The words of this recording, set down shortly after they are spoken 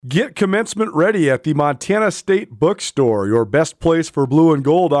Get commencement ready at the Montana State Bookstore, your best place for blue and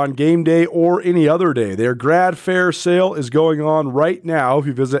gold on game day or any other day. Their grad fair sale is going on right now if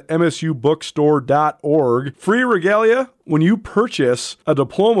you visit msubookstore.org. Free regalia when you purchase a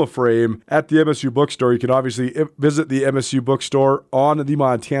diploma frame at the MSU Bookstore. You can obviously visit the MSU Bookstore on the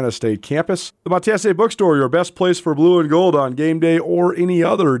Montana State campus. The Montana State Bookstore, your best place for blue and gold on game day or any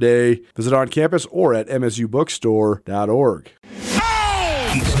other day. Visit on campus or at msubookstore.org.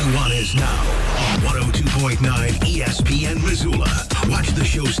 It's Nuanez now on 102.9 ESPN Missoula. Watch the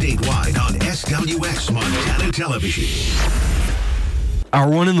show statewide on SWX Montana Television.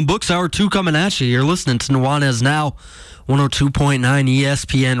 Hour 1 in the books, Hour 2 coming at you. You're listening to Nuanez now, 102.9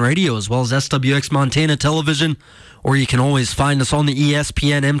 ESPN Radio, as well as SWX Montana Television, or you can always find us on the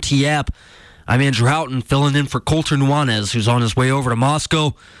ESPN MT app. I'm Andrew Houghton, filling in for Colter Nuanez, who's on his way over to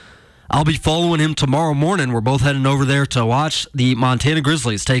Moscow. I'll be following him tomorrow morning. We're both heading over there to watch the Montana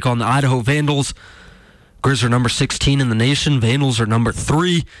Grizzlies take on the Idaho Vandals. Grizz are number 16 in the nation. Vandals are number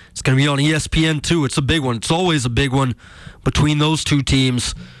 3. It's going to be on ESPN2. It's a big one. It's always a big one between those two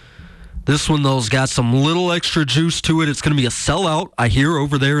teams. This one, though, has got some little extra juice to it. It's going to be a sellout, I hear,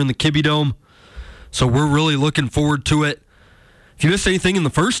 over there in the Kibbe Dome. So we're really looking forward to it. If you missed anything in the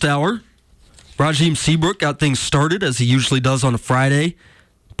first hour, Rajim Seabrook got things started, as he usually does on a Friday,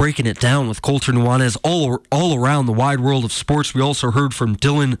 breaking it down with Colter Nuanez all around the wide world of sports. We also heard from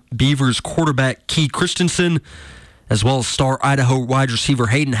Dylan Beavers quarterback Keith Christensen, as well as star Idaho wide receiver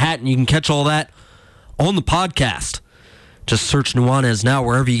Hayden Hatton. You can catch all that on the podcast. Just search Nuanez Now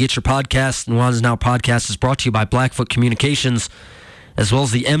wherever you get your podcast. Nuanez Now podcast is brought to you by Blackfoot Communications, as well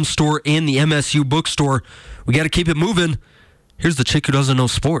as the M Store and the MSU Bookstore. We got to keep it moving. Here's the chick who doesn't know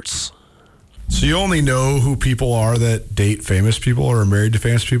sports. So you only know who people are that date famous people or are married to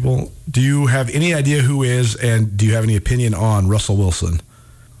famous people. Do you have any idea who is, and do you have any opinion on Russell Wilson?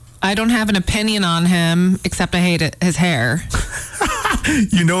 I don't have an opinion on him, except I hate his hair.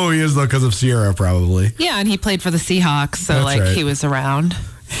 You know who he is, though, because of Sierra, probably. Yeah, and he played for the Seahawks, so that's right. He was around.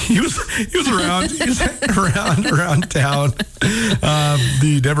 He was around. He was around town.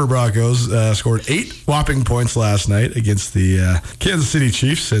 The Denver Broncos scored 8 whopping points last night against the Kansas City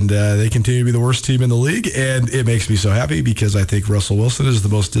Chiefs, and they continue to be the worst team in the league. And it makes me so happy because I think Russell Wilson is the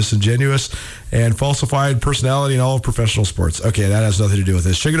most disingenuous and falsified personality in all of professional sports. Okay, that has nothing to do with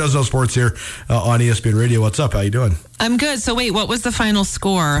this. Chicken Does Know Sports here on ESPN Radio. What's up? How you doing? I'm good. So wait, what was the final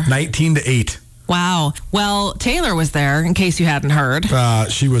score? 19-8. Wow. Well, Taylor was there, in case you hadn't heard.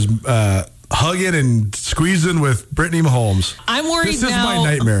 She was hugging and squeezing with Brittany Mahomes. I'm worried This is my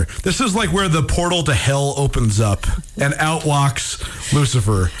nightmare. This is like where the portal to hell opens up and out walks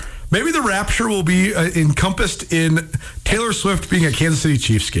Lucifer. Maybe the rapture will be encompassed in Taylor Swift being at Kansas City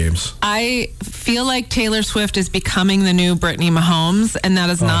Chiefs games. I feel like Taylor Swift is becoming the new Brittany Mahomes, and that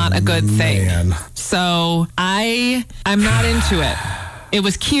is not a good thing. So I'm not into it. It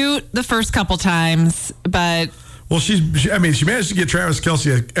was cute the first couple times, but... Well, she managed to get Travis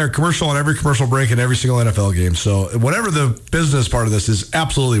Kelce a commercial on every commercial break in every single NFL game. So whatever the business part of this is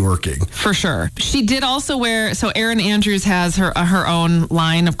absolutely working. For sure. She did also wear... So Erin Andrews has her own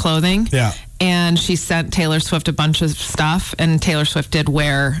line of clothing. Yeah. And she sent Taylor Swift a bunch of stuff, and Taylor Swift did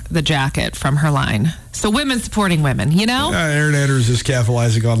wear the jacket from her line. So women supporting women, you know? Erin Andrews is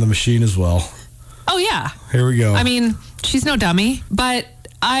capitalizing on the machine as well. Oh, yeah. Here we go. I mean, she's no dummy, but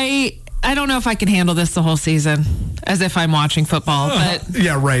I don't know if I can handle this the whole season, as if I'm watching football. But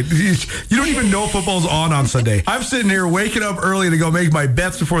yeah, right. You don't even know football's on Sunday. I'm sitting here waking up early to go make my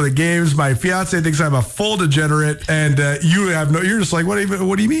bets before the games. My fiance thinks I'm a full degenerate, and you're just like, what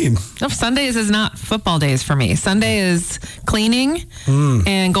do you mean? No, Sundays is not football days for me. Sunday is cleaning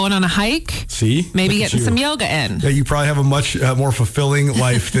and going on a hike. See? Maybe getting some yoga in. Yeah, you probably have a much more fulfilling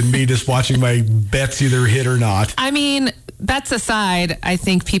life than me just watching my bets either hit or not. I mean, bets aside, I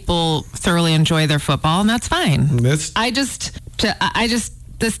think people thoroughly enjoy their football, and that's fine. This is going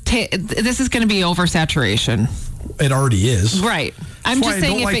to be oversaturation. It already is. Right. I'm just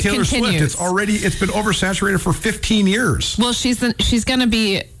saying if it Taylor continues. Swift. It's been oversaturated for 15 years. Well, she and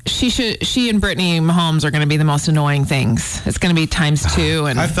Brittany Mahomes are going to be the most annoying things. It's going to be times 2.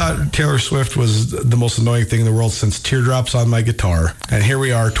 And I thought Taylor Swift was the most annoying thing in the world since Teardrops on My Guitar. And here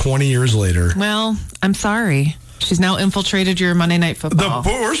we are 20 years later. Well, I'm sorry. She's now infiltrated your Monday Night Football. The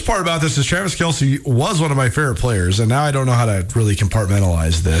worst part about this is Travis Kelce was one of my favorite players, and now I don't know how to really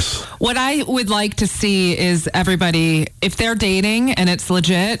compartmentalize this. What I would like to see is everybody, if they're dating and it's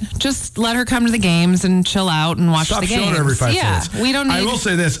legit, just let her come to the games and chill out and watch the games. Stop showing her every 5 minutes. We don't need... I will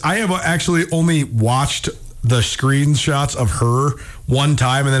say this. I have actually only watched the screenshots of her one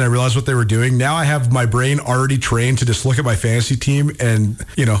time and then I realized what they were doing. Now I have my brain already trained to just look at my fantasy team and,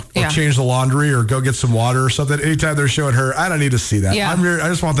 change the laundry or go get some water or something. Anytime they're showing her, I don't need to see that. Yeah. I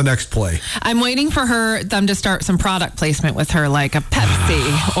just want the next play. I'm waiting for them to start some product placement with her, like a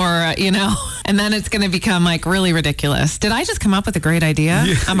Pepsi or, and then it's going to become like really ridiculous. Did I just come up with a great idea?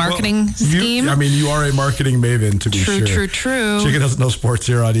 Yeah, a marketing scheme? You are a marketing maven, to be sure. True. Chicken Doesn't Know Sports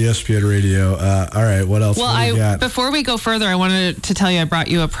here on ESPN Radio. All right, what else? Well, before we go further, I wanted to tell you I brought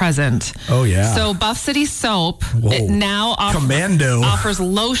you a present. Oh, yeah. So Buff City Soap now offers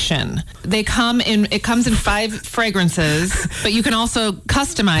lotion. It comes in 5 fragrances, but you can also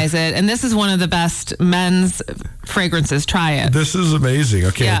customize it. And this is one of the best men's fragrances. Try it. This is amazing.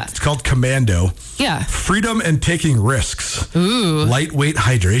 Okay, yeah. It's called Commando. Yeah. Freedom and taking risks. Ooh. Lightweight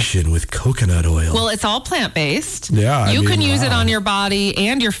hydration with coconut oil. Well, it's all plant-based. Yeah. You can use it on your body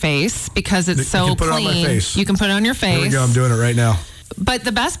and your face because it's so clean. You can put it on my face. You can put it on your face. Here we go. I'm doing it right now. But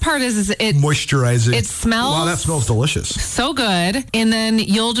the best part is it moisturizing. It smells. Wow, that smells delicious. So good. And then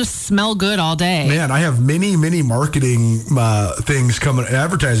you'll just smell good all day. Man, I have many marketing things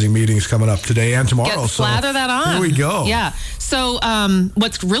advertising meetings coming up today and tomorrow. Slather that on. Here we go. Yeah. So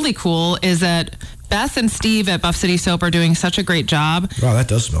what's really cool is that Beth and Steve at Buff City Soap are doing such a great job. Wow, that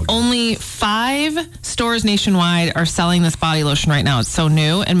does smell good. Only 5 stores nationwide are selling this body lotion right now. It's so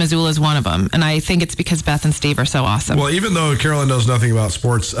new, and Missoula is one of them. And I think it's because Beth and Steve are so awesome. Well, even though Carolyn knows nothing about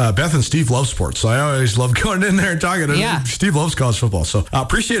sports, Beth and Steve love sports. So I always love going in there and talking to them. Steve loves college football. So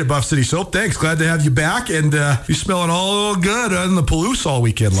appreciate it, Buff City Soap. Thanks. Glad to have you back. And you're smelling all good on the Palouse all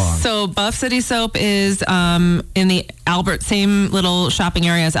weekend long. So Buff City Soap is in the same little shopping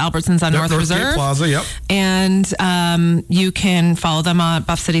area as Albertsons on North Reserve. Plaza, yep. And you can follow them on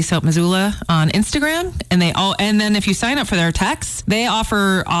Buff City Soap Missoula on Instagram. And then if you sign up for their texts, they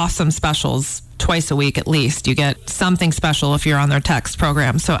offer awesome specials twice a week at least. You get something special if you're on their text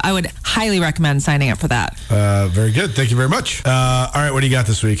program. So I would highly recommend signing up for that. Very good. Thank you very much. All right, what do you got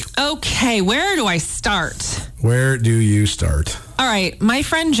this week? Okay, where do I start? Where do you start? All right, my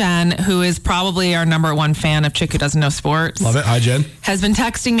friend Jen, who is probably our number 1 fan of Chick Who Doesn't Know Sports. Love it. Hi, Jen. Has been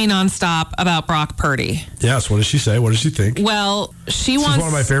texting me nonstop about Brock Purdy. Yes, what does she say? What does she think? Well, this is one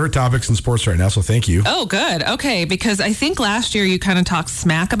of my favorite topics in sports right now, so thank you. Oh, good. Okay, because I think last year you kind of talked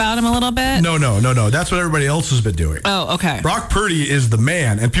smack about him a little bit. No. That's what everybody else has been doing. Oh, okay. Brock Purdy is the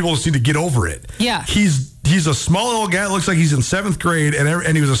man, and people just need to get over it. Yeah. He's a small little guy that looks like he's in 7th grade,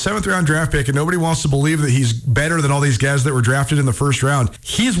 and he was a 7th round draft pick, and nobody wants to believe that he's better than all these guys that were drafted in the 1st round.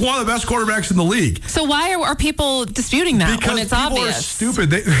 He's one of the best quarterbacks in the league. So why are people disputing that because when it's people obvious? Are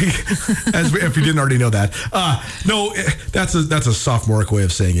stupid. If you didn't already know that. No, that's a sophomoric way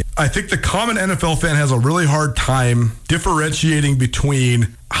of saying it. I think the common NFL fan has a really hard time differentiating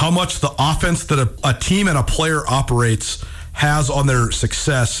between how much the offense that a team and a player operates has on their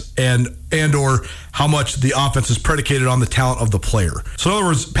success and or how much the offense is predicated on the talent of the player. So in other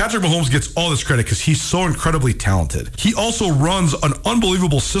words, Patrick Mahomes gets all this credit because he's so incredibly talented. He also runs an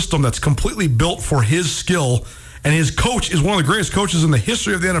unbelievable system that's completely built for his skill, and his coach is one of the greatest coaches in the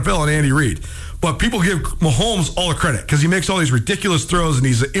history of the NFL, and Andy Reid. But people give Mahomes all the credit because he makes all these ridiculous throws and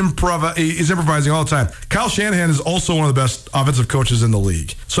he's improvising all the time. Kyle Shanahan is also one of the best offensive coaches in the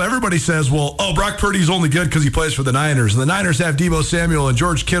league. So everybody says, well, Brock Purdy's only good because he plays for the Niners. And the Niners have Deebo Samuel and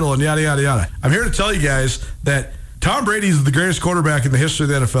George Kittle and yada, yada, yada. I'm here to tell you guys that Tom Brady is the greatest quarterback in the history of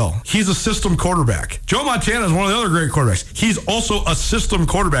the NFL. He's a system quarterback. Joe Montana is one of the other great quarterbacks. He's also a system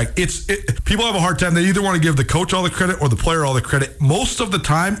quarterback. People have a hard time. They either want to give the coach all the credit or the player all the credit. Most of the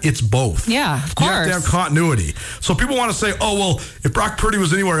time, it's both. Yeah, of course. You have to have continuity. So people want to say, if Brock Purdy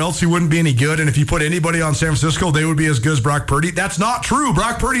was anywhere else, he wouldn't be any good. And if you put anybody on San Francisco, they would be as good as Brock Purdy. That's not true.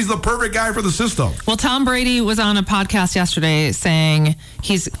 Brock Purdy's the perfect guy for the system. Well, Tom Brady was on a podcast yesterday saying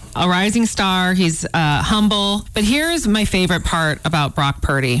he's a rising star. He's humble. But here's my favorite part about Brock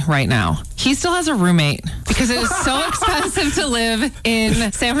Purdy right now. He still has a roommate because it is so expensive to live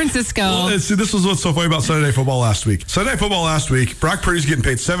in San Francisco. Well, see, this was what's so funny about Sunday Night Football last week. Sunday Night Football last week, Brock Purdy's getting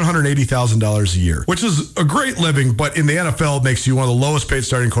paid $780,000 a year, which is a great living, but in the NFL makes you one of the lowest paid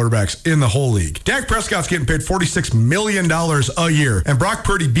starting quarterbacks in the whole league. Dak Prescott's getting paid $46 million a year, and Brock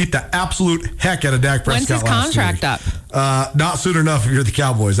Purdy beat the absolute heck out of Dak Prescott last week. When's his contract up? Not soon enough if you're the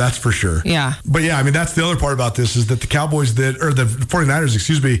Cowboys, that's for sure. Yeah. But yeah, I mean, that's the other part about this is that the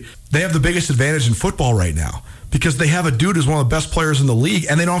 49ers, they have the biggest advantage in football right now because they have a dude who's one of the best players in the league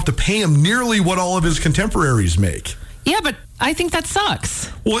and they don't have to pay him nearly what all of his contemporaries make. Yeah, but I think that sucks.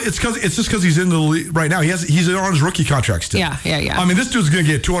 Well, it's just because he's in the league right now. He's on his rookie contract still. Yeah. I mean, this dude's going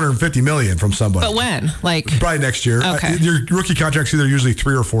to get $250 million from somebody. But when? Probably next year. Okay. Your rookie contract's either usually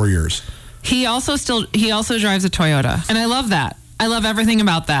 3 or 4 years. He also drives a Toyota, and I love that. I love everything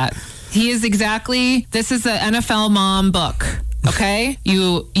about that. He is exactly. This is the NFL mom book. Okay,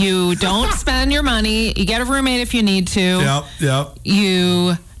 you don't spend your money. You get a roommate if you need to. Yep.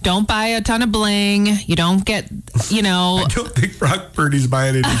 You don't buy a ton of bling. You don't get, I don't think Brock Purdy's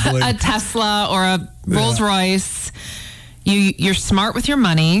buying any bling. A Tesla or a Rolls Royce. You're smart with your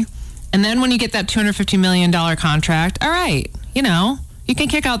money, and then when you get that $250 million contract, all right, you can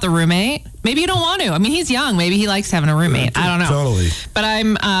kick out the roommate. Maybe you don't want to. I mean, he's young. Maybe he likes having a roommate. I don't know. Totally. But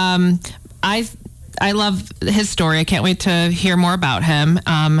I love his story. I can't wait to hear more about him.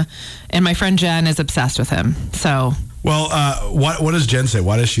 And my friend Jen is obsessed with him. So. Well, what does Jen say?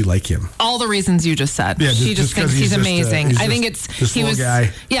 Why does she like him? All the reasons you just said. Yeah, she just thinks he's amazing. I think he was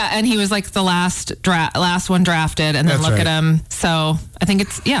guy. Yeah, and he was like the last one drafted, and then at him. So I think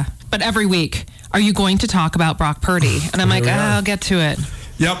But every week, are you going to talk about Brock Purdy? And I'm like, I'll get to it.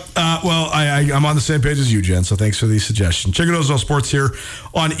 Yep. Well, I'm on the same page as you, Jen, so thanks for the suggestion. Check it out, Sports here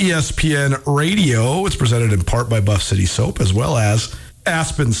on ESPN Radio. It's presented in part by Buff City Soap as well as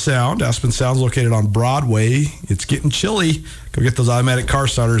Aspen Sound. Aspen Sound's located on Broadway. It's getting chilly. Go get those automatic car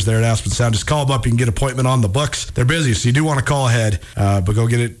starters there at Aspen Sound. Just call them up. You can get an appointment on the books. They're busy, so you do want to call ahead. But go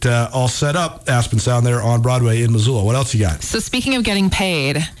get it all set up. Aspen Sound there on Broadway in Missoula. What else you got? So speaking of getting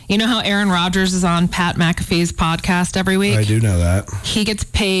paid, you know how Aaron Rodgers is on Pat McAfee's podcast every week? I do know that. He gets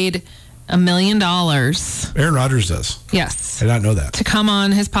paid $1 million. Aaron Rodgers does? Yes. I did not know that. To come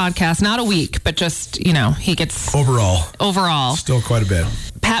on his podcast, not a week, but just, he gets... Overall. Still quite a bit.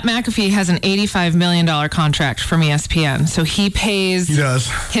 Pat McAfee has an $85 million contract from ESPN, so he pays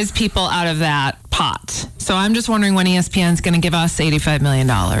his people out of that pot. So I'm just wondering when ESPN's going to give us $85 million.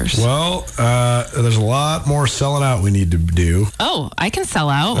 Well, there's a lot more selling out we need to do. Oh, I can sell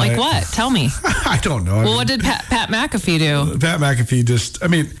out? Like what? Tell me. I don't know. What did Pat McAfee do? Pat McAfee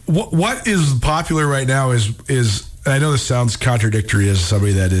what is popular right now is I know this sounds contradictory as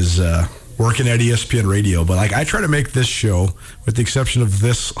somebody that is... working at ESPN Radio, but I try to make this show, with the exception of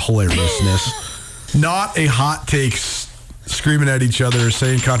this hilariousness, not a hot takes, screaming at each other,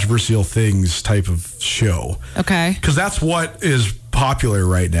 saying controversial things type of show. Okay. Because that's what is popular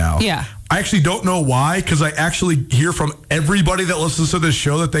right now. Yeah. I actually don't know why, because I actually hear from everybody that listens to this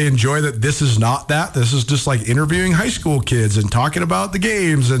show that they enjoy that this is not that. This is just like interviewing high school kids and talking about the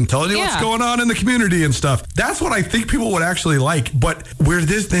games and telling you what's going on in the community and stuff. That's what I think people would actually like. But we're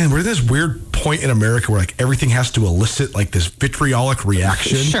this weird point in America where everything has to elicit this vitriolic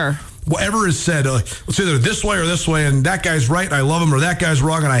reaction. Sure. Whatever is said, it's either this way or this way, and that guy's right, and I love him, or that guy's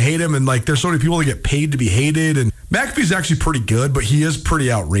wrong, and I hate him, and there's so many people that get paid to be hated, and McAfee's actually pretty good, but he is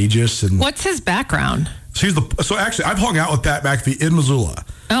pretty outrageous. And what's his background? So actually, I've hung out with Pat McAfee in Missoula.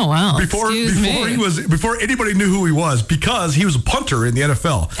 Oh wow! Before anybody knew who he was, because he was a punter in the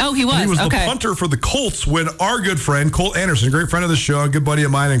NFL. Oh, he was. And he was the punter for the Colts when our good friend Colt Anderson, a great friend of the show, a good buddy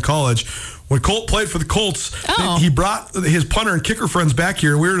of mine in college. When Colt played for the Colts, he brought his punter and kicker friends back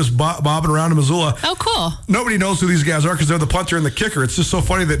here. We were just bobbing around in Missoula. Oh, cool. Nobody knows who these guys are because they're the punter and the kicker. It's just so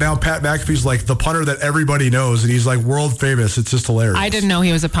funny that now Pat McAfee's the punter that everybody knows, and he's world famous. It's just hilarious. I didn't know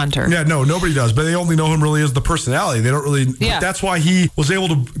he was a punter. Yeah, no, nobody does. But they only know him really as the personality. They don't really. Yeah. That's why he was able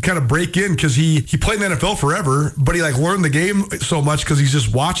to kind of break in, because he played in the NFL forever, but he learned the game so much because he's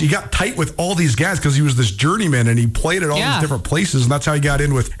just watching. He got tight with all these guys because he was this journeyman and he played at all these different places, and that's how he got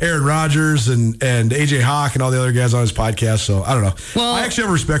in with Aaron Rodgers and AJ Hawk and all the other guys on his podcast. So I don't know. Well, I actually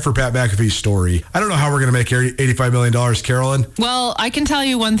have respect for Pat McAfee's story. I don't know how we're going to make $85 million, Carolyn. Well, I can tell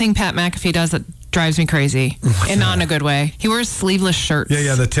you one thing Pat McAfee does that drives me crazy, and not in a good way. He wears sleeveless shirts.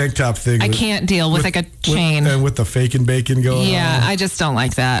 Yeah, the tank top thing. I can't deal with a chain. And with the fake and bacon going on. Yeah, I just don't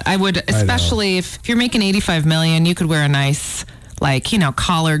like that. I would, especially if you're making $85 million, you could wear a nice,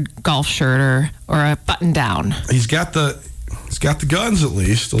 collared golf shirt or a button down. He's got the guns at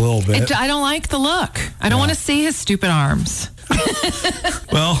least a little bit. I don't like the look. I don't want to see his stupid arms.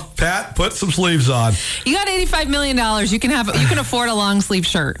 Well, Pat, put some sleeves on. You got $85 million. You can afford a long sleeve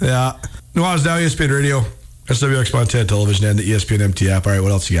shirt. Yeah. Nuanez now ESPN Radio, SWX Montana Television, and the ESPN MT app. All right,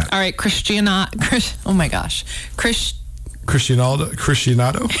 what else you got? All right, oh my gosh. Cristiano? Cristian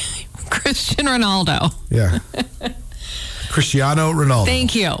Ronaldo. Yeah. Cristiano Ronaldo.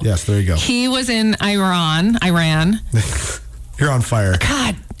 Thank you. Yes, there you go. He was in Iran. You're on fire.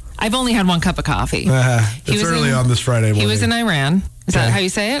 God, I've only had one cup of coffee. It's early on this Friday morning. He was in Iran. Is that how you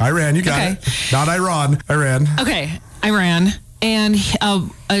say it? Iran, you got it. Not Iran, Iran. Okay, Iran. And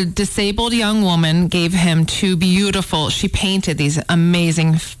a disabled young woman gave him she painted these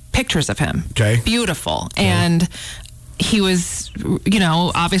amazing pictures of him. Okay. Beautiful. Okay. And he was,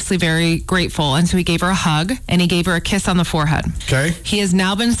 obviously very grateful. And so he gave her a hug and he gave her a kiss on the forehead. Okay. He has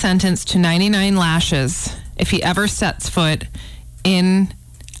now been sentenced to 99 lashes if he ever sets foot in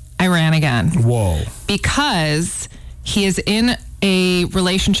Iran again. Whoa. Because he is in a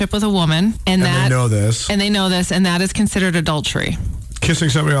relationship with a woman. And they know this. And that is considered adultery. Kissing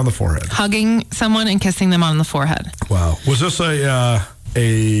somebody on the forehead. Hugging someone and kissing them on the forehead. Wow. Was this a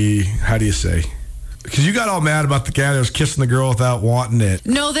how do you say? Because you got all mad about the guy that was kissing the girl without wanting it.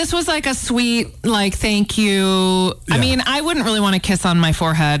 No, this was like a sweet, thank you. Yeah. I mean, I wouldn't really want to kiss on my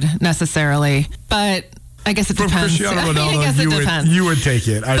forehead necessarily, but I guess it depends. Cristiano Ronaldo, you would take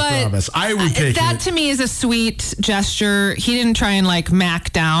it. I promise. I would take it. That to me is a sweet gesture. He didn't try and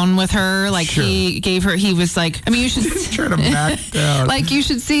mac down with her. Sure. He gave her. He was like, I mean, you should try to mac down. You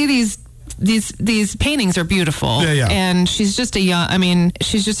should see these paintings are beautiful. Yeah. And she's just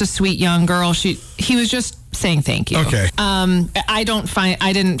she's just a sweet young girl. He was just saying thank you. Okay. I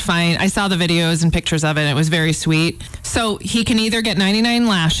saw the videos and pictures of it. It was very sweet. So he can either get 99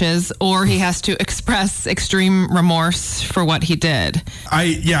 lashes or he has to express extreme remorse for what he did.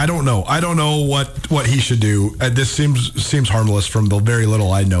 I don't know. I don't know what he should do. This seems harmless from the very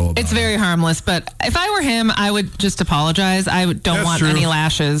little I know about it. It's very harmless, but if I were him, I would just apologize. I don't want any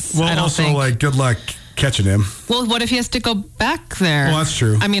lashes. Well, I don't also, think. good luck catching him. Well, what if he has to go back there? Well, that's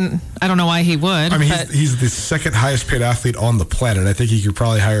true. I mean, I don't know why he would. I mean, he's the second highest paid athlete on the planet. I think he could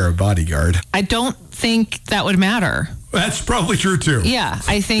probably hire a bodyguard. I don't think that would matter. That's probably true, too. Yeah,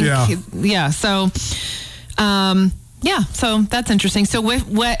 I think, so, so that's interesting. So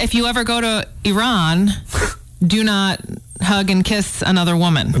if you ever go to Iran, do not hug and kiss another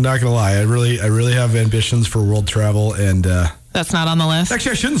woman. I'm not going to lie. I really have ambitions for world travel, and that's not on the list.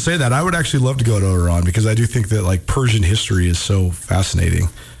 Actually, I shouldn't say that. I would actually love to go to Iran because I do think that Persian history is so fascinating.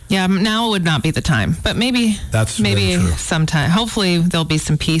 Yeah, now would not be the time, but maybe sometime. Hopefully there'll be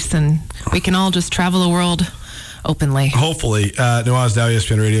some peace and we can all just travel the world openly. Hopefully. Nuanez now,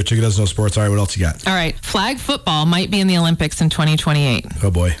 ESPN Radio. Chicken Does No Sports. All right, what else you got? All right, flag football might be in the Olympics in 2028. Oh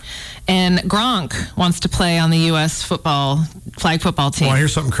boy. And Gronk wants to play on the U.S. flag football team. Want to hear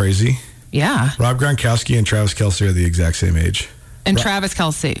something crazy? Yeah. Rob Gronkowski and Travis Kelce are the exact same age. And Travis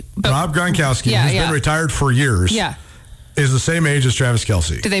Kelce. Rob Gronkowski, who's been retired for years, is the same age as Travis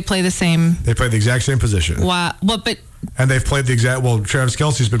Kelce. Do they play the same? They play the exact same position. Wow. And they've played Travis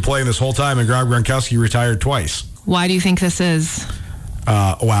Kelce's been playing this whole time, and Rob Gronkowski retired twice. Why do you think this is?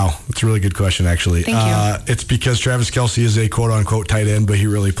 Wow. It's a really good question, actually. Thank you. It's because Travis Kelce is a quote-unquote tight end, but he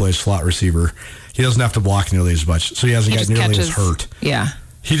really plays slot receiver. He doesn't have to block nearly as much, so he hasn't got nearly as hurt. Yeah.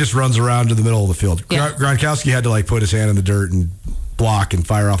 He just runs around to the middle of the field. Yeah. Gronkowski had to put his hand in the dirt and block and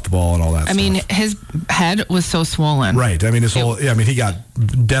fire off the ball and all that stuff. I mean, his head was so swollen. Right. I mean, he got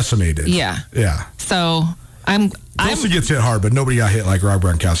decimated. Yeah. Yeah. So Kelce gets hit hard, but nobody got hit like Rob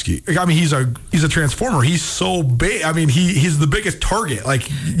Gronkowski. I mean, he's a transformer. He's so big. I mean, he's the biggest target.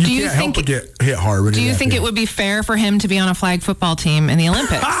 You can't help but get hit hard. Do you think it would be fair for him to be on a flag football team in the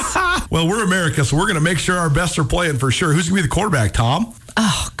Olympics? Well, we're America, so we're going to make sure our best are playing for sure. Who's going to be the quarterback, Tom?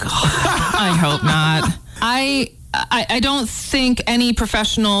 Oh, God. I hope not. I don't think any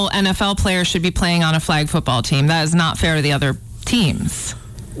professional NFL player should be playing on a flag football team. That is not fair to the other teams.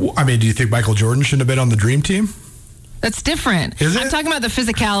 I mean, do you think Michael Jordan shouldn't have been on the Dream Team? That's different. Is it? I'm talking about the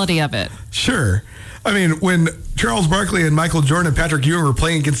physicality of it. Sure. I mean, when Charles Barkley and Michael Jordan and Patrick Ewing were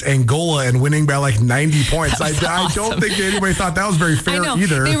playing against Angola and winning by 90 points, I don't think anybody thought that was very fair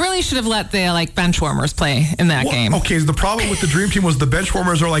either. They really should have let the bench warmers play in that game. Okay, the problem with the Dream Team was the bench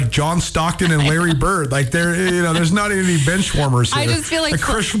warmers are John Stockton and Larry Bird. There's not any bench warmers here. I just feel like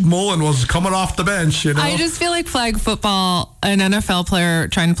Chris Mullen was coming off the bench. I just feel like flag football, an NFL player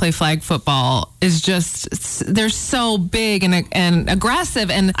trying to play flag football is they're so big and aggressive,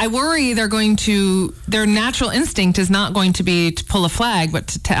 and I worry their natural instinct is not going to be to pull a flag, but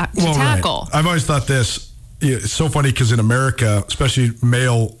to tackle. Right. I've always thought this. It's so funny because in America, especially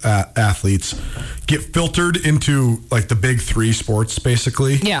male athletes, get filtered into the big three sports,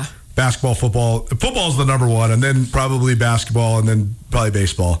 basically. Yeah. Basketball, football. Football's the number one, and then probably basketball, and then probably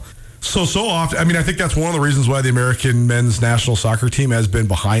baseball. So often, I mean, I think that's one of the reasons why the American men's national soccer team has been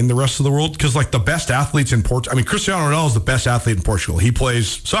behind the rest of the world. Because the best athletes in Portugal, I mean, Cristiano Ronaldo is the best athlete in Portugal. He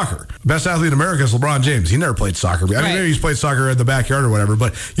plays soccer. The best athlete in America is LeBron James. He never played soccer. I mean, maybe he's played soccer in the backyard or whatever,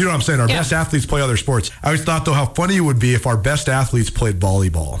 but you know what I'm saying? Our best athletes play other sports. I always thought, though, how funny it would be if our best athletes played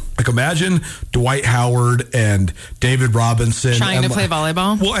volleyball. Imagine Dwight Howard and David Robinson. Trying to play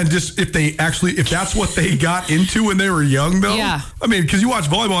volleyball? Well, and just if that's what they got into when they were young, though. Yeah. I mean, because you watch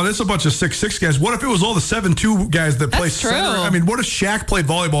volleyball, and it's a bunch of 6'6" guys. What if it was all the 7'2" guys that play true. center? I mean, what if Shaq played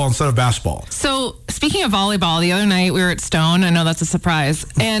volleyball instead of basketball? So, speaking of volleyball, the other night we were at Stone. I know that's a surprise.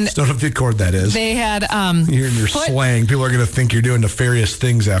 And Stone of the Accord, that is. they had... You're in your slang. People are going to think you're doing nefarious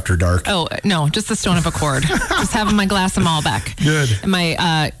things after dark. Oh, no, just the Stone of Accord. Just having my glass of Malbec. Good. And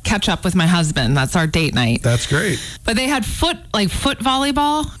my catch up with my husband. That's our date night. That's great. But they had foot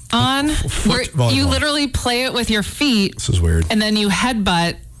volleyball on. Foot volleyball. You literally play it with your feet. This is weird. And then you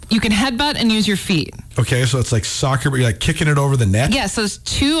headbutt. You can headbutt and use your feet. Okay, so it's like soccer, but you're like kicking it over the net? Yeah, so it's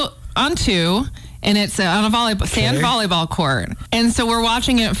 2 on 2. And it's on a sand volleyball court. And so we're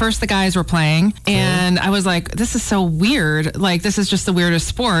watching it. First, the guys were playing. And I was like, this is so weird. Like, this is just the weirdest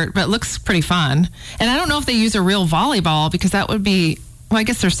sport, but it looks pretty fun. And I don't know if they use a real volleyball because that would be, well, I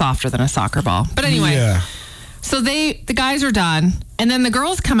guess they're softer than a soccer ball. But anyway. Yeah. So the guys are done. And then the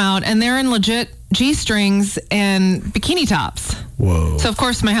girls come out and they're in legit G-strings and bikini tops. Whoa. So, of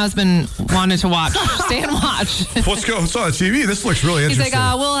course, my husband wanted to stay and watch. Let's go. It's on TV. This looks really He's interesting.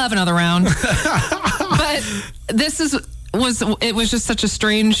 like, we'll have another round. But it was just such a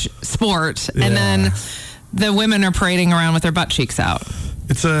strange sport. Yeah. And then the women are parading around with their butt cheeks out.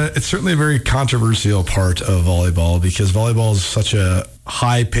 It's certainly a very controversial part of volleyball because volleyball is such a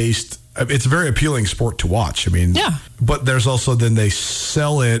high-paced, it's a very appealing sport to watch. I mean, yeah. But there's also then they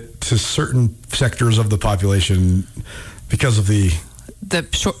sell it to certain sectors of the population because of the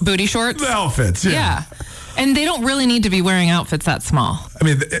booty shorts, the outfits. Yeah. And they don't really need to be wearing outfits that small. I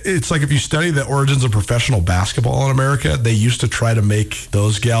mean, it's like if you study the origins of professional basketball in America, they used to try to make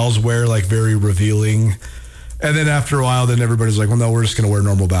those gals wear like very revealing. And then after a while, then everybody's like, well, no, we're just going to wear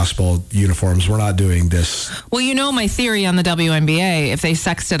normal basketball uniforms. We're not doing this. Well, you know my theory on the WNBA, if they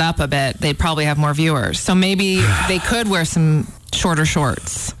sexed it up a bit, they'd probably have more viewers. So maybe they could wear some shorter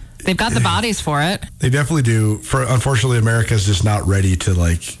shorts. They've got the bodies for it. They definitely do. Unfortunately, America's just not ready to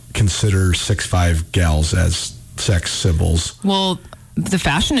like consider 6'5" gals as sex symbols. Well, the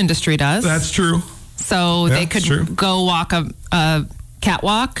fashion industry does. That's true. So they could go walk a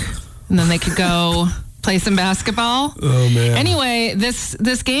catwalk, and then they could go play some basketball. Oh, man. Anyway,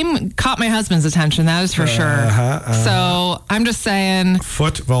 this game caught my husband's attention, that is for sure. So I'm just saying...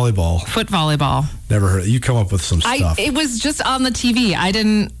 Foot volleyball. Never heard it. You come up with some stuff. It was just on the TV. I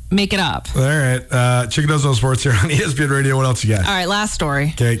didn't make it up. All right. Chicken Does No Sports here on ESPN Radio. What else you got? All right, last story.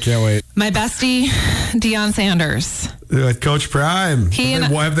 Okay, can't wait. My bestie, Deion Sanders. Coach Prime.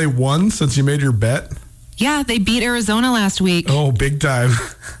 Have they won since you made your bet? Yeah, they beat Arizona last week. Oh, big time.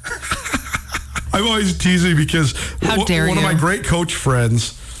 I'm always teasing because one of my great coach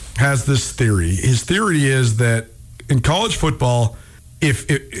friends has this theory. His theory is that in college football,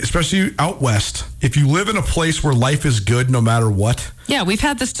 especially out west, if you live in a place where life is good no matter what. Yeah, we've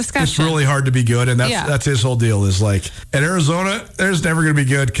had this discussion. It's really hard to be good, and that's his whole deal is like, at Arizona, there's never going to be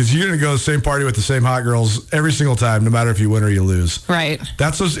good because you're going to go to the same party with the same hot girls every single time, no matter if you win or you lose. Right.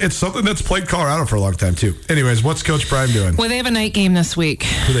 It's something that's plagued Colorado for a long time, too. Anyways, what's Coach Prime doing? Well, they have a night game this week.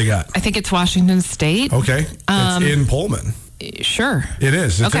 Who they got? I think it's Washington State. Okay. It's in Pullman. Sure. It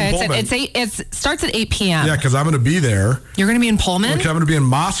is. It's in Pullman. It starts at 8 p.m. Yeah, because I'm going to be there. You're going to be in Pullman? Look, I'm going to be in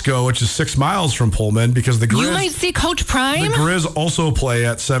Moscow, which is 6 miles from Pullman, because the Grizz... You might see Coach Prime? The Grizz also play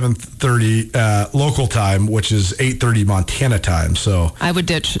at 7:30 local time, which is 8:30 Montana time, so... I would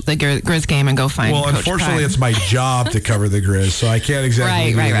ditch the Grizz game and go find Coach Prime. Well, unfortunately, it's my job to cover the Grizz, so I can't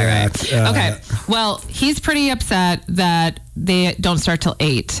exactly do that. Right. Okay. Well, he's pretty upset that they don't start till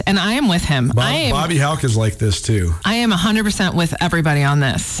 8, and I am with him. Bobby Houck is like this, too. I am 100% with everybody on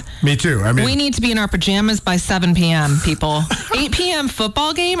this. Me too. I mean, we need to be in our pajamas by 7 p.m., people. 8 p.m.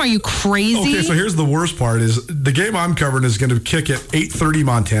 football game? Are you crazy? Okay, so here's the worst part is the game I'm covering is going to kick at 8:30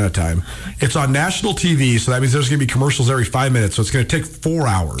 Montana time. It's on national TV, so that means there's going to be commercials every 5 minutes, so it's going to take 4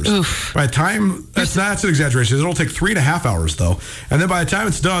 hours. Oof. By the time, that's an exaggeration. It'll take 3.5 hours, though. And then by the time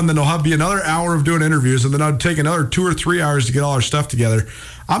it's done, then there'll be another hour of doing interviews, and then I'll take another 2 or 3 hours to get all our stuff together.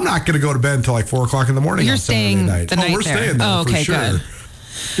 I'm not going to go to bed until like 4 o'clock in the morning. You're staying night. the night we're there. Staying there. Oh, okay, for sure. good.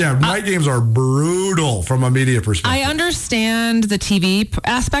 Yeah, night games are brutal from a media perspective. I understand the TV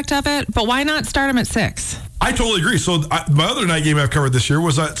aspect of it, but why not start them at 6? I totally agree. So my other night game I've covered this year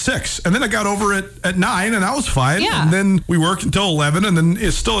was at 6, and then I got over it at 9, and that was fine. Yeah. And then we work until 11, and then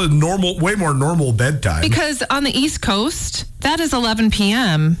it's still a way more normal bedtime. Because on the East Coast, that is 11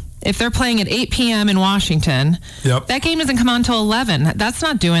 p.m. If they're playing at 8 p.m. in Washington, that game doesn't come on till 11. That's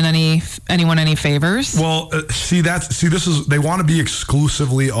not doing anyone any favors. Well, they want to be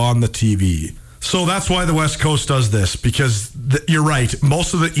exclusively on the TV. So that's why the West Coast does this, because you're right.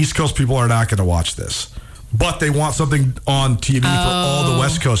 Most of the East Coast people are not going to watch this. but they want something on TV for all the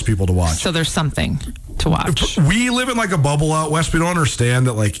West Coast people to watch. So there's something to watch. We live in like a bubble out west. We don't understand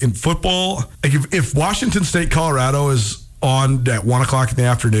that, like, in football, like if Washington State, Colorado is on at 1 o'clock in the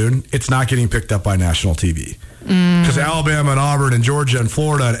afternoon, it's not getting picked up by national TV. Because Alabama and Auburn and Georgia and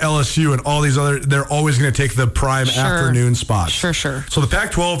Florida and LSU and all these other, they're always going to take the prime afternoon spots. Sure. So the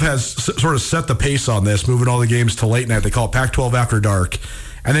Pac-12 has sort of set the pace on this, moving all the games to late night. They call it Pac-12 After Dark.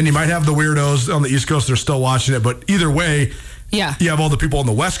 And then you might have the weirdos on the East Coast that are still watching it. But either way, you have all the people on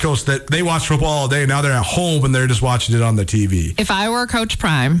the West Coast that they watch football all day. Now they're at home and they're just watching it on the TV. If I were Coach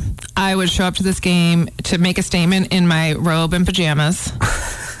Prime, I would show up to this game to make a statement in my robe and pajamas.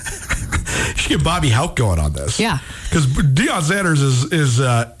 You should get Bobby Houck going on this. Yeah. Because Deion Sanders is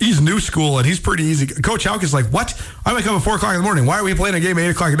he's new school and he's pretty easy. Coach Houck is like, what? I wake up at 4 o'clock in the morning. Why are we playing a game at 8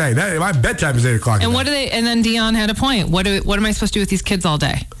 o'clock at night? My bedtime is 8 o'clock at night. And then Deion had a point. What am I supposed to do with these kids all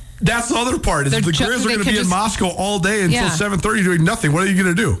day? That's the other part. Is the Grizz are going to be in Moscow all day until 7:30 doing nothing. What are you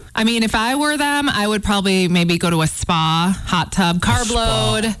going to do? I mean, if I were them, I would probably maybe go to a spa, hot tub, carb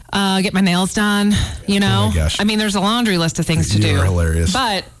load, get my nails done, you know? Oh my gosh. I mean, there's a laundry list of things to do. You're hilarious.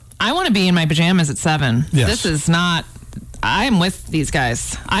 But I want to be in my pajamas at 7. Yes. This is not... I'm with these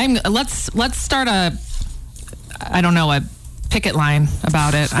guys. Let's start a picket line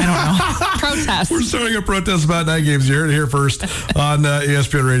about it. I don't know. Protest. We're starting a protest about night games. You heard it here first on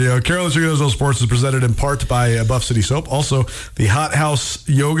ESPN Radio. Carol's Chicago Sports is presented in part by Buff City Soap. Also, the Hot House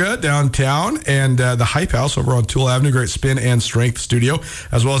Yoga downtown and the Hype House over on Toole Avenue. Great spin and strength studio,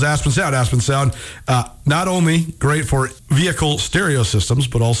 as well as Aspen Sound. Aspen Sound, not only great for vehicle stereo systems,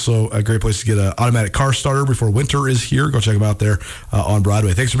 but also a great place to get an automatic car starter before winter is here. Go check them out there on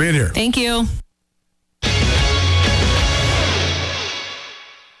Broadway. Thanks for being here. Thank you.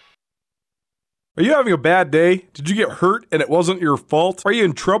 Are you having a bad day? Did you get hurt and it wasn't your fault? Are you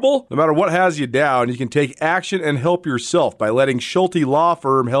in trouble? No matter what has you down, you can take action and help yourself by letting Schulte Law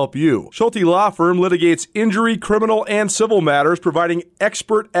Firm help you. Schulte Law Firm litigates injury, criminal, and civil matters, providing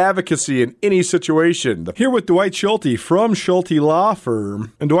expert advocacy in any situation. Here with Dwight Schulte from Schulte Law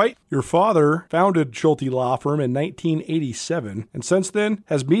Firm. And Dwight, your father founded Schulte Law Firm in 1987, and since then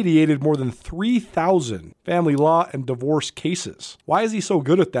has mediated more than 3,000 family law and divorce cases. Why is he so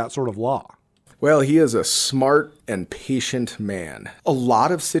good at that sort of law? Well, he is a smart and patient man. A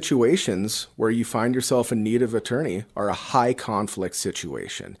lot of situations where you find yourself in need of attorney are a high conflict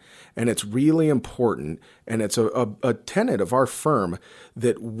situation. And it's really important, and it's a tenet of our firm,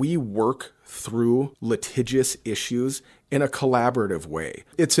 that we work through litigious issues in a collaborative way.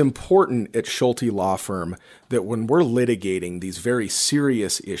 It's important at Schulte Law Firm that when we're litigating these very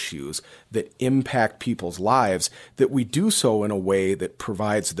serious issues that impact people's lives, that we do so in a way that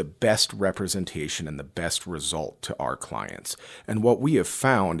provides the best representation and the best result to our clients. And what we have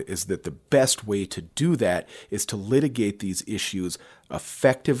found is that the best way to do that is to litigate these issues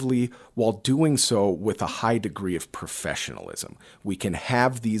effectively while doing so with a high degree of professionalism. We can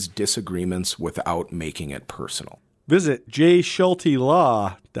have these disagreements without making it personal. Visit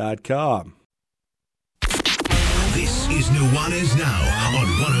jschultelaw.com. This is Nuanez Now on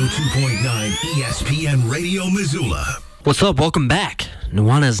 102.9 ESPN Radio Missoula. What's up? Welcome back.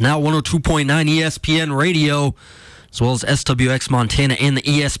 Nuanez Now 102.9 ESPN Radio, as well as SWX Montana and the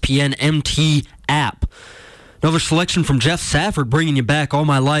ESPN MT app. Another selection from Jeff Safford bringing you back All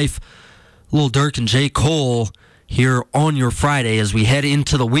My Life. Lil Durk and J. Cole here on your Friday as we head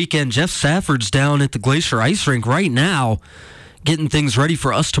into the weekend. Jeff Safford's down at the Glacier Ice Rink right now, getting things ready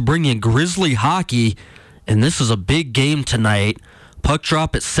for us to bring you Grizzly hockey. And this is a big game tonight. Puck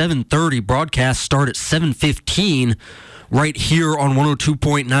drop at 7:30. Broadcast start at 7:15 right here on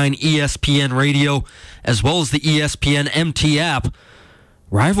 102.9 ESPN Radio, as well as the ESPN MT app.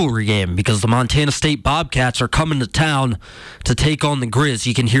 Rivalry game because the Montana State Bobcats are coming to town to take on the Grizz.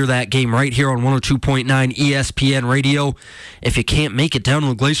 You can hear that game right here on 102.9 ESPN Radio. If you can't make it down to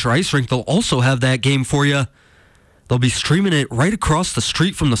the Glacier Ice Rink, they'll also have that game for you. They'll be streaming it right across the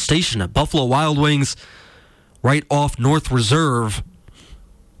street from the station at Buffalo Wild Wings, right off North Reserve.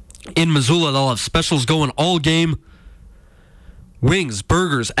 In Missoula, they'll have specials going all game. Wings,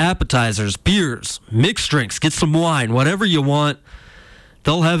 burgers, appetizers, beers, mixed drinks, get some wine, whatever you want.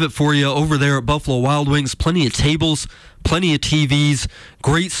 They'll have it for you over there at Buffalo Wild Wings. Plenty of tables, plenty of TVs,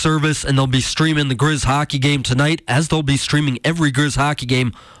 great service, and they'll be streaming the Grizz hockey game tonight, as they'll be streaming every Grizz hockey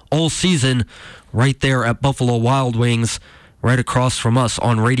game all season right there at Buffalo Wild Wings, right across from us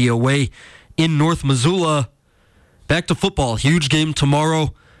on Radio Way in North Missoula. Back to football. Huge game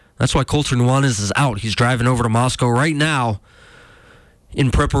tomorrow. That's why Colter Nuanez is out. He's driving over to Moscow right now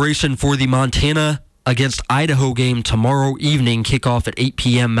in preparation for the Montana against Idaho game tomorrow evening, kickoff at 8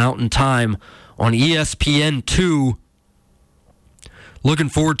 p.m. Mountain Time on ESPN2. Looking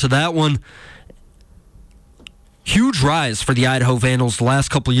forward to that one. Huge rise for the Idaho Vandals the last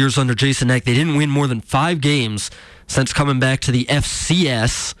couple years under Jason Eck. They didn't win more than 5 games since coming back to the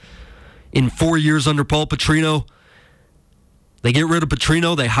FCS in 4 years under Paul Petrino. They get rid of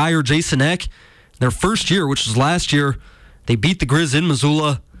Petrino. They hire Jason Eck. Their first year, which was last year, they beat the Grizz in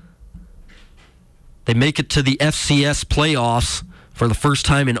Missoula. They make it to the FCS playoffs for the first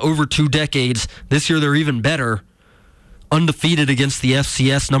time in over 2 decades. This year they're even better. Undefeated against the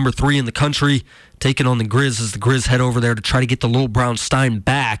FCS, number 3 in the country, taking on the Grizz as the Grizz head over there to try to get the Little Brown Stein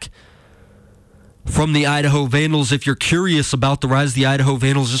back from the Idaho Vandals. If you're curious about the rise of the Idaho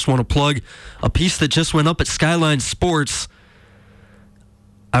Vandals, just want to plug a piece that just went up at Skyline Sports.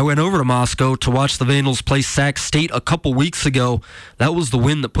 I went over to Moscow to watch the Vandals play Sac State a couple weeks ago. That was the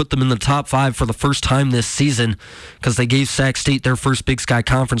win that put them in the top 5 for the first time this season because they gave Sac State their first Big Sky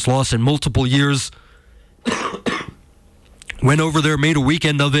Conference loss in multiple years. Went over there, made a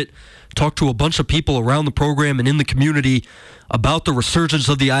weekend of it, talked to a bunch of people around the program and in the community about the resurgence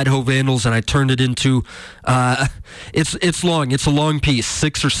of the Idaho Vandals, and I turned it into, it's long. It's a long piece,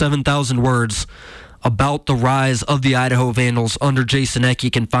 6,000 or 7,000 words about the rise of the Idaho Vandals under Jason Eck. You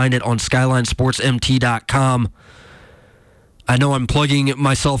can find it on SkylineSportsMT.com. I know I'm plugging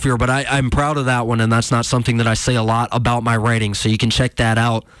myself here, but I'm proud of that one, and that's not something that I say a lot about my writing, so you can check that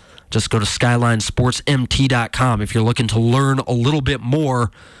out. Just go to SkylineSportsMT.com if you're looking to learn a little bit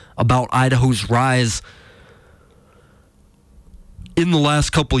more about Idaho's rise in the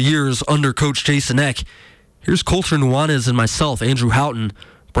last couple years under Coach Jason Eck. Here's Colter Nuanez and myself, Andrew Houghton,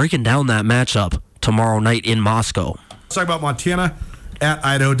 breaking down that matchup tomorrow night in Moscow. Let's talk about Montana at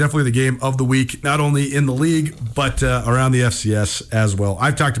Idaho. Definitely the game of the week, not only in the league, but around the FCS as well.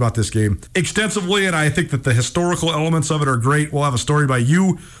 I've talked about this game extensively, and I think that the historical elements of it are great. We'll have a story by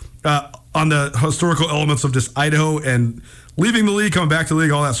you on the historical elements of just Idaho and leaving the league, coming back to the league,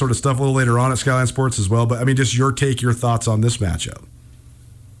 all that sort of stuff a little later on at Skyline Sports as well. But, I mean, just your take, your thoughts on this matchup.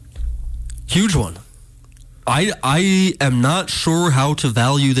 Huge one. I am not sure how to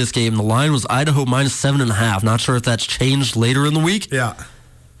value this game. The line was Idaho minus 7.5. Not sure if that's changed later in the week. Yeah.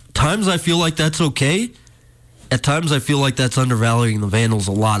 Times I feel like that's okay. At times I feel like that's undervaluing the Vandals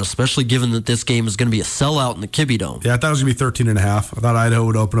a lot, especially given that this game is going to be a sellout in the Kibbe Dome. Yeah, I thought it was going to be 13.5. I thought Idaho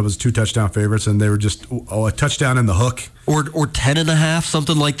would open up as 2 touchdown favorites, and they were just a touchdown in the hook. Or 10.5,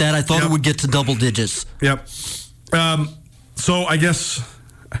 something like that. I thought it would get to double digits. Yep. So I guess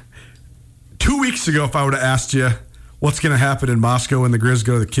 2 weeks ago, if I would have asked you what's going to happen in Moscow when the Grizz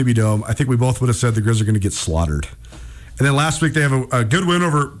go to the Kibbe Dome, I think we both would have said the Grizz are going to get slaughtered. And then last week they have a good win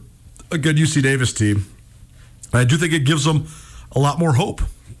over a good UC Davis team. I do think it gives them a lot more hope.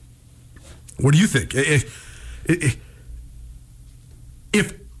 What do you think? If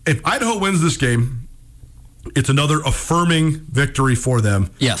Idaho wins this game, it's another affirming victory for them.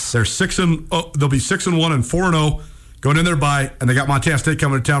 Yes, they'll be 6-1 and 4-0 going in their bye, and they got Montana State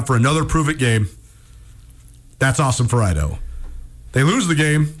coming to town for another prove-it game. That's awesome for Idaho. They lose the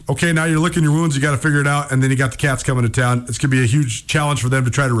game. Okay, now you're licking your wounds. You got to figure it out, and then you got the Cats coming to town. It's going to be a huge challenge for them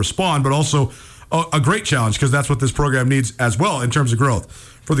to try to respond, but also a great challenge because that's what this program needs as well in terms of growth.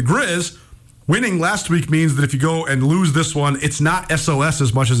 For the Grizz, winning last week means that if you go and lose this one, it's not SOS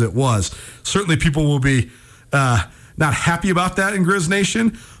as much as it was. Certainly people will be not happy about that in Grizz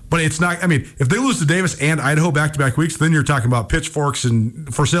Nation, but it's not. I mean, if they lose to Davis and Idaho back-to-back weeks, then you're talking about pitchforks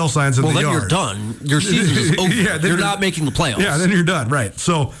and for sale signs in the yard. Well, then you're done. Your season is over. Yeah, you're not making the playoffs. Yeah, then you're done, right.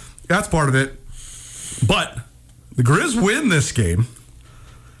 So that's part of it. But the Grizz win this game,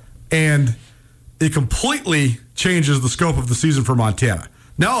 and it completely changes the scope of the season for Montana.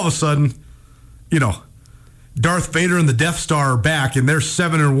 Now, all of a sudden, Darth Vader and the Death Star are back, and they're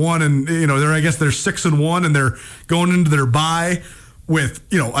 7-1, and they're 6-1, and they're going into their bye with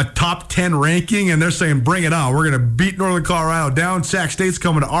a top 10 ranking, and they're saying, "Bring it on! We're going to beat Northern Colorado down. Sac State's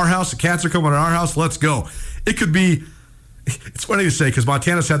coming to our house. The Cats are coming to our house. Let's go!" It could be. It's funny to say because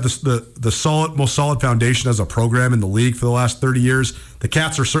Montana's had the most solid foundation as a program in the league for the last 30 years. The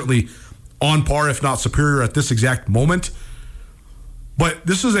Cats are certainly on par, if not superior, at this exact moment. But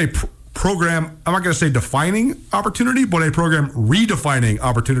this is a program, I'm not going to say defining opportunity, but a program redefining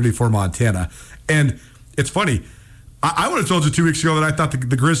opportunity for Montana. And it's funny. I would have told you 2 weeks ago that I thought the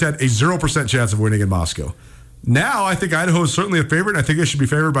Grizz had a 0% chance of winning in Moscow. Now I think Idaho is certainly a favorite. I think they should be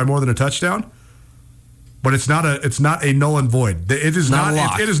favored by more than a touchdown. But it's not a null and void. It is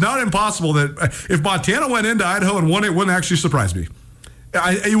not. It is not impossible that if Montana went into Idaho and won, it wouldn't actually surprise me.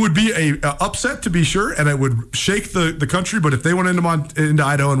 It would be a upset to be sure, and it would shake the country. But if they went into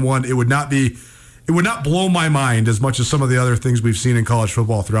Idaho and won, it would not be it would not blow my mind as much as some of the other things we've seen in college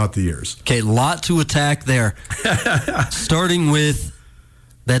football throughout the years. Okay, lot to attack there. Starting with,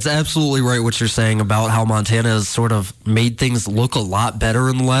 that's absolutely right what you're saying about how Montana has sort of made things look a lot better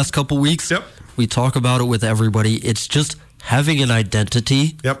in the last couple weeks. Yep. We talk about it with everybody. It's just having an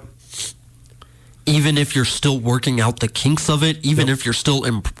identity. Yep. Even if you're still working out the kinks of it, even if you're still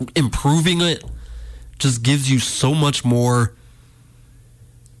improving it, just gives you so much more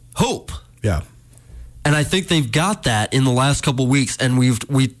hope. Yeah. And I think they've got that in the last couple weeks, and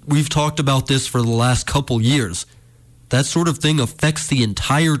we've talked about this for the last couple years. That sort of thing affects the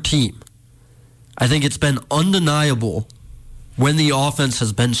entire team. I think it's been undeniable when the offense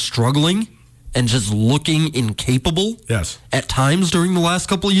has been struggling and just looking incapable. Yes. At times during the last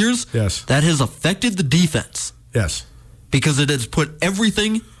couple of years. Yes. That has affected the defense. Yes. Because it has put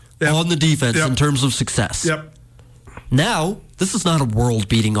everything on the defense in terms of success. Yep. Now, this is not a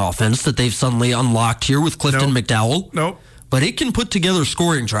world-beating offense that they've suddenly unlocked here with Clifton McDowell. Nope. But it can put together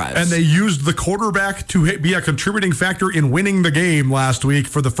scoring drives. And they used the quarterback to be a contributing factor in winning the game last week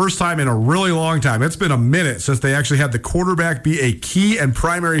for the first time in a really long time. It's been a minute since they actually had the quarterback be a key and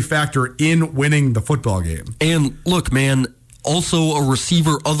primary factor in winning the football game. And look, man, also a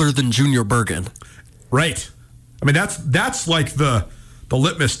receiver other than Junior Bergen. Right. I mean, that's like the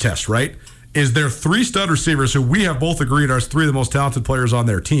litmus test, right? Is there three stud receivers who we have both agreed are three of the most talented players on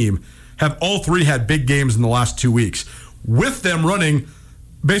their team, have all three had big games in the last 2 weeks, with them running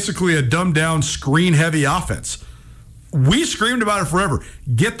basically a dumbed-down, screen-heavy offense. We screamed about it forever.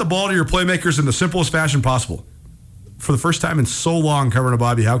 Get the ball to your playmakers in the simplest fashion possible. For the first time in so long covering a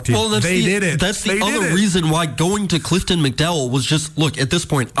Bobby Houck team, they did it. That's the other reason why going to Clifton McDowell was just, look, at this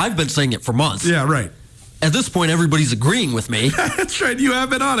point, I've been saying it for months. Yeah, right. At this point, everybody's agreeing with me. That's right. You have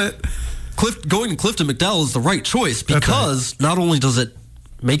been on it. Going to Clifton McDowell is the right choice because not only does it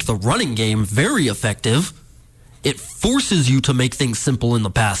make the running game very effective, it forces you to make things simple in the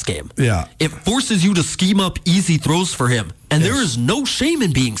pass game. Yeah. It forces you to scheme up easy throws for him. And there is no shame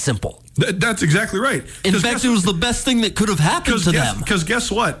in being simple. That's exactly right. In fact, it was the best thing that could have happened to them. Because guess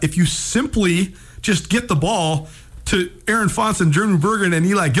what? If you simply just get the ball to Aaron Fonts and Junior Bergen and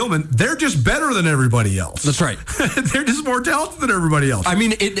Eli Gilman, they're just better than everybody else. That's right. They're just more talented than everybody else. I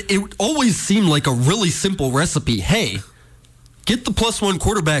mean, it always seemed like a really simple recipe. Hey, get the +1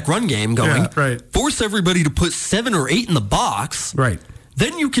 quarterback run game going. Yeah, right. Force everybody to put 7 or 8 in the box. Right.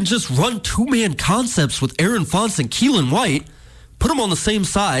 Then you can just run two-man concepts with Aaron Fonts and Keelan White, put them on the same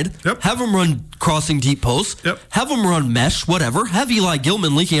side, have them run crossing deep posts, have them run mesh, whatever, have Eli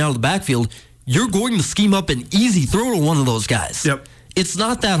Gilman leaking out of the backfield. You're going to scheme up an easy throw to one of those guys. Yep. It's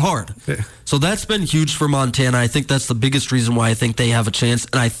not that hard. Yeah. So that's been huge for Montana. I think that's the biggest reason why I think they have a chance.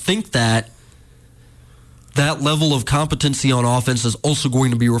 And I think that level of competency on offense is also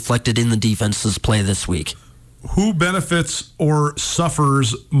going to be reflected in the defense's play this week. Who benefits or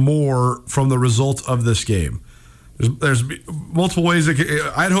suffers more from the result of this game? There's multiple ways.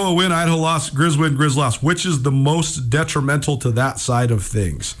 Idaho win, Idaho loss, Grizz win, Grizz loss. Which is the most detrimental to that side of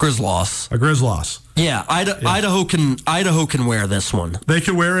things? Grizz loss. A Grizz loss. Yeah, Idaho can wear this one. They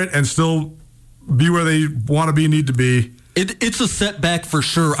can wear it and still be where they want to be, need to be. It's a setback for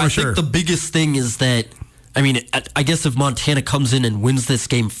sure. I think the biggest thing is that, I mean, I guess if Montana comes in and wins this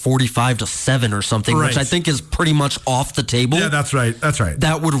game 45-7 or something, which I think is pretty much off the table. Yeah, that's right. That's right.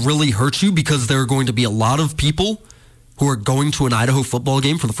 That would really hurt you because there are going to be a lot of people who are going to an Idaho football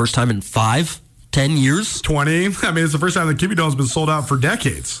game for the first time in 5-10 years. 20. I mean, it's the first time the Kiwi Dome's been sold out for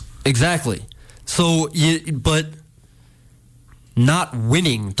decades. Exactly. So, but not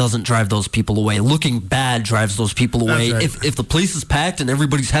winning doesn't drive those people away. Looking bad drives those people away. Right. If the place is packed and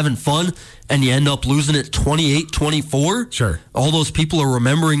everybody's having fun and you end up losing it 28-24, sure, all those people are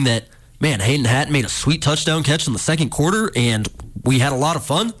remembering that, man, Hayden Hatton made a sweet touchdown catch in the second quarter and we had a lot of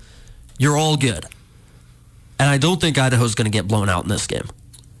fun. You're all good. And I don't think Idaho's going to get blown out in this game.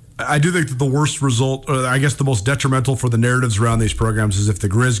 I do think that the worst result, or I guess the most detrimental for the narratives around these programs, is if the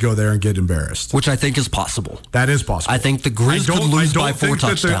Grizz go there and get embarrassed. Which I think is possible. That is possible. I think the Grizz could lose by 4 touchdowns. I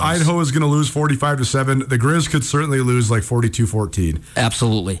don't think that Idaho is going to lose 45-7. The Grizz could certainly lose like 42-14.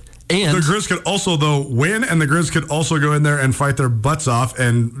 Absolutely. And the Grizz could also, though, win, and the Grizz could also go in there and fight their butts off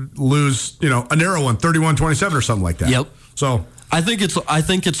and lose, a narrow one, 31-27 or something like that. Yep. So I think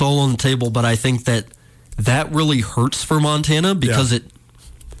it's all on the table, but I think that really hurts for Montana because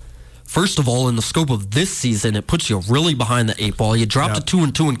first of all, in the scope of this season, it puts you really behind the 8 ball. You dropped to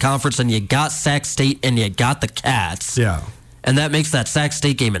 2-2 in conference, and you got Sac State, and you got the Cats. Yeah. And that makes that Sac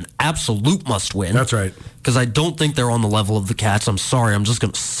State game an absolute must-win. That's right. Because I don't think they're on the level of the Cats. I'm sorry, I'm just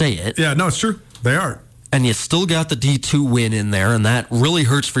going to say it. Yeah, no, it's true. They are. and you still got the D2 win in there, and that really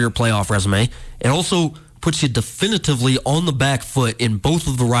hurts for your playoff resume. It also puts you definitively on the back foot in both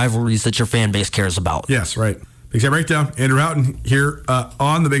of the rivalries that your fan base cares about. Yes, right. Big Sky Breakdown. Andrew Houghton here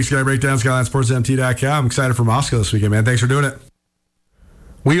on the Big Sky Breakdown, SkylineSportsMT.com. I'm excited for Moscow this weekend, man. Thanks for doing it.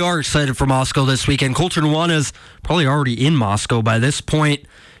 We are excited for Moscow this weekend. Colter Nuanez probably already in Moscow by this point.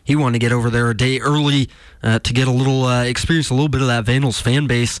 He wanted to get over there a day early to get a little experience a little bit of that Vandals fan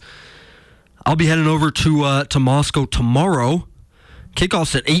base. I'll be heading over to Moscow tomorrow.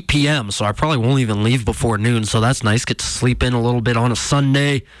 Kickoff's at 8 p.m., so I probably won't even leave before noon, so that's nice. Get to sleep in a little bit on a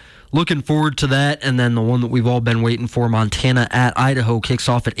Sunday. Looking forward to that. And then the one that we've all been waiting for, Montana-Idaho, kicks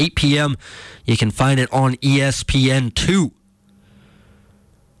off at 8 p.m. You can find it on ESPN2.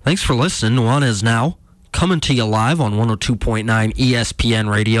 Thanks for listening. Nuanez Now, coming to you live on 102.9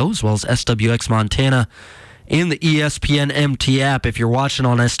 ESPN Radio, as well as SWX Montana and the ESPN MT app. If you're watching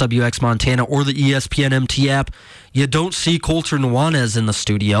on SWX Montana or the ESPN MT app, you don't see Colter Nuanez in the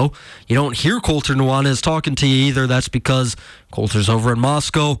studio. You don't hear Colter Nuanez talking to you either. That's because Colter's over in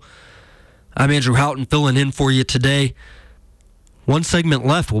Moscow. I'm Andrew Houghton filling in for you today. One segment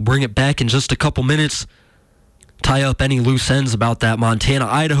left. We'll bring it back in just a couple minutes. Tie up any loose ends about that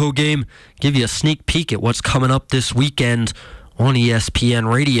Montana-Idaho game. Give you a sneak peek at what's coming up this weekend on ESPN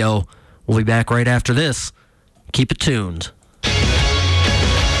Radio. We'll be back right after this. Keep it tuned.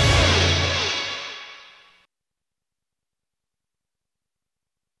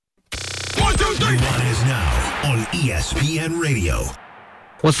 Nuanez Now on ESPN Radio.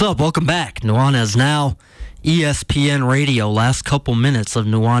 What's up? Welcome back. Nuanez Now, ESPN Radio. Last couple minutes of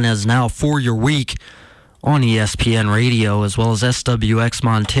Nuanez Now for your week on ESPN Radio, as well as SWX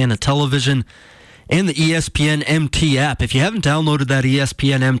Montana Television and the ESPN MT app. If you haven't downloaded that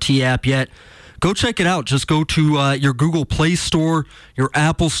ESPN MT app yet, go check it out. Just go to your Google Play Store, your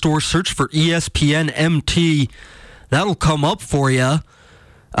Apple Store, search for ESPN MT. That'll come up for you.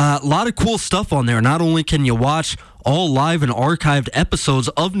 A lot of cool stuff on there. Not only can you watch all live and archived episodes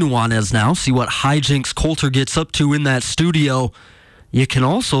of Nuanez Now, see what hijinks Colter gets up to in that studio, you can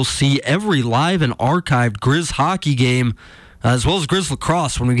also see every live and archived Grizz hockey game, as well as Grizz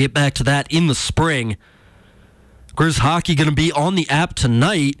lacrosse when we get back to that in the spring. Grizz hockey going to be on the app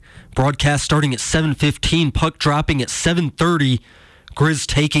tonight. Broadcast starting at 7:15, puck dropping at 7:30. Grizz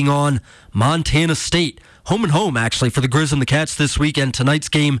taking on Montana State. Home and home, actually, for the Grizz and the Cats this weekend. Tonight's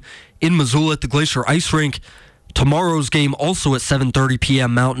game in Missoula at the Glacier Ice Rink. Tomorrow's game also at 7:30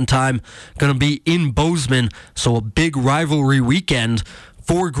 p.m. Mountain Time. Going to be in Bozeman, so a big rivalry weekend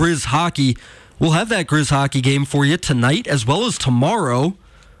for Grizz hockey. We'll have that Grizz hockey game for you tonight as well as tomorrow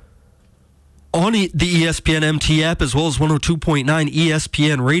on the ESPN MT app, as well as 102.9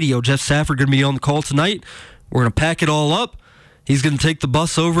 ESPN Radio. Jeff Safford going to be on the call tonight. We're going to pack it all up. He's going to take the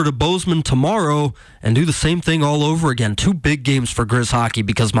bus over to Bozeman tomorrow and do the same thing all over again. Two big games for Grizz hockey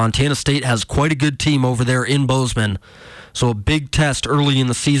because Montana State has quite a good team over there in Bozeman. So a big test early in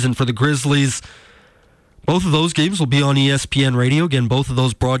the season for the Grizzlies. Both of those games will be on ESPN Radio. Again, both of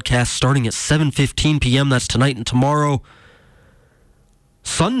those broadcasts starting at 7:15 p.m. That's tonight and tomorrow.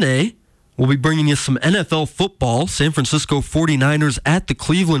 Sunday, we'll be bringing you some NFL football. San Francisco 49ers at the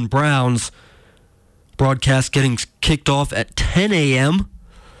Cleveland Browns. Broadcast getting kicked off at 10 a.m.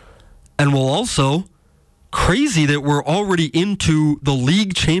 And we'll also, crazy that we're already into the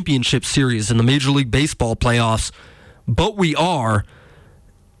league championship series in the Major League Baseball playoffs, but we are.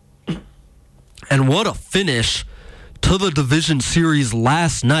 And what a finish to the division series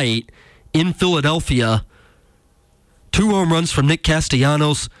last night in Philadelphia. 2 home runs from Nick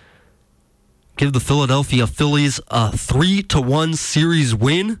Castellanos give the Philadelphia Phillies a 3-1 series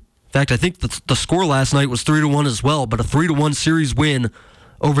win. In fact, I think the score last night was 3-1 as well, but a 3-1 series win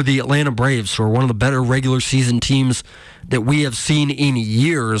over the Atlanta Braves, who are one of the better regular season teams that we have seen in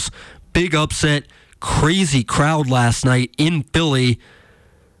years. Big upset, crazy crowd last night in Philly.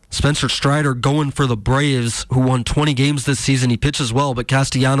 Spencer Strider going for the Braves, who won 20 games this season. He pitches well, but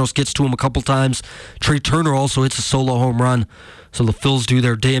Castellanos gets to him a couple times. Trey Turner also hits a solo home run, so the Phils do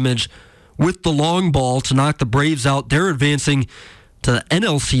their damage with the long ball to knock the Braves out. They're advancing to the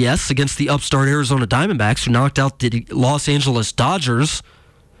NLCS against the upstart Arizona Diamondbacks, who knocked out the Los Angeles Dodgers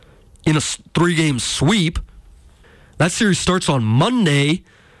in a 3-game sweep. That series starts on Monday,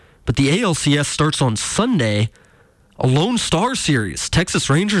 but the ALCS starts on Sunday. A Lone Star series,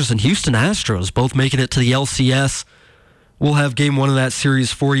 Texas Rangers and Houston Astros, both making it to the LCS. We'll have game 1 of that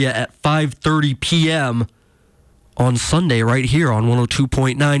series for you at 5:30 p.m. on Sunday right here on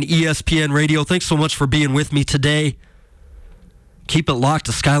 102.9 ESPN Radio. Thanks so much for being with me today. Keep it locked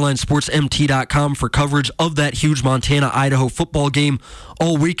to SkylineSportsMT.com for coverage of that huge Montana-Idaho football game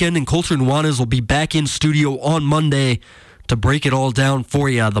all weekend. And Colter Nuanez will be back in studio on Monday to break it all down for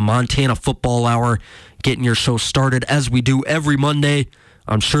you. The Montana Football Hour, getting your show started as we do every Monday.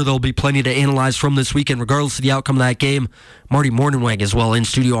 I'm sure there'll be plenty to analyze from this weekend, regardless of the outcome of that game. Marty Morningweg as well in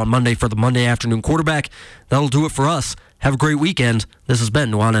studio on Monday for the Monday afternoon quarterback. That'll do it for us. Have a great weekend. This has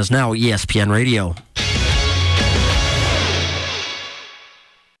been Nuanez Now, ESPN Radio.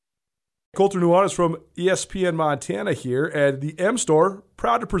 Colter Nuanez from ESPN Montana here, and the M Store,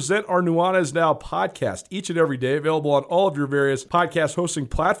 proud to present our Nuanez Now podcast each and every day, available on all of your various podcast hosting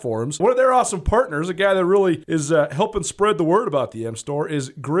platforms. One of their awesome partners, a guy that really is helping spread the word about the M Store, is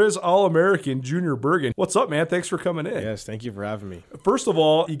Grizz All-American Junior Bergen. What's up, man? Thanks for coming in. Yes, thank you for having me. First of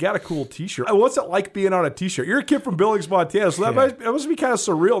all, you got a cool t-shirt. What's it like being on a t-shirt? You're a kid from Billings, Montana, so that must be kind of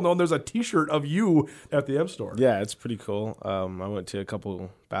surreal knowing there's a t-shirt of you at the M Store. Yeah, it's pretty cool. I went to a couple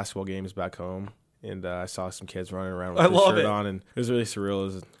basketball games back home, and I saw some kids running around with their shirt on, and it was really surreal. It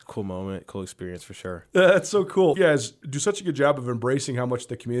was a cool moment, cool experience for sure. That's so cool. You guys do such a good job of embracing how much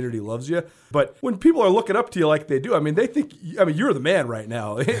the community loves you. But when people are looking up to you like they do, I mean, they think, you're the man right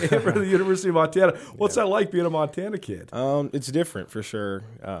now for the University of Montana. What's that like being a Montana kid? It's different for sure.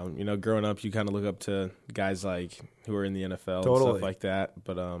 Growing up, you kind of look up to guys like who are in the NFL and stuff like that.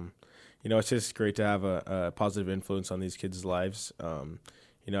 But, it's just great to have a positive influence on these kids' lives.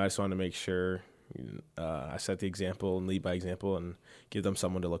 I just wanted to make sure I set the example and lead by example and give them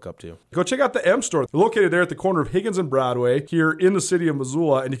someone to look up to. Go check out the M Store. They're located there at the corner of Higgins and Broadway here in the city of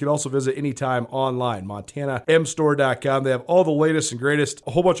Missoula, and you can also visit anytime online, MontanaMStore.com. They have all the latest and greatest,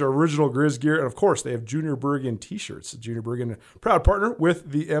 a whole bunch of original Grizz gear, and of course, they have Junior Bergen t-shirts. Junior Bergen, proud partner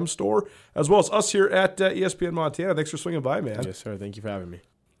with the M Store, as well as us here at ESPN Montana. Thanks for swinging by, man. Yes, sir. Thank you for having me.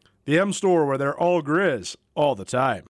 The M Store, where they're all Grizz all the time.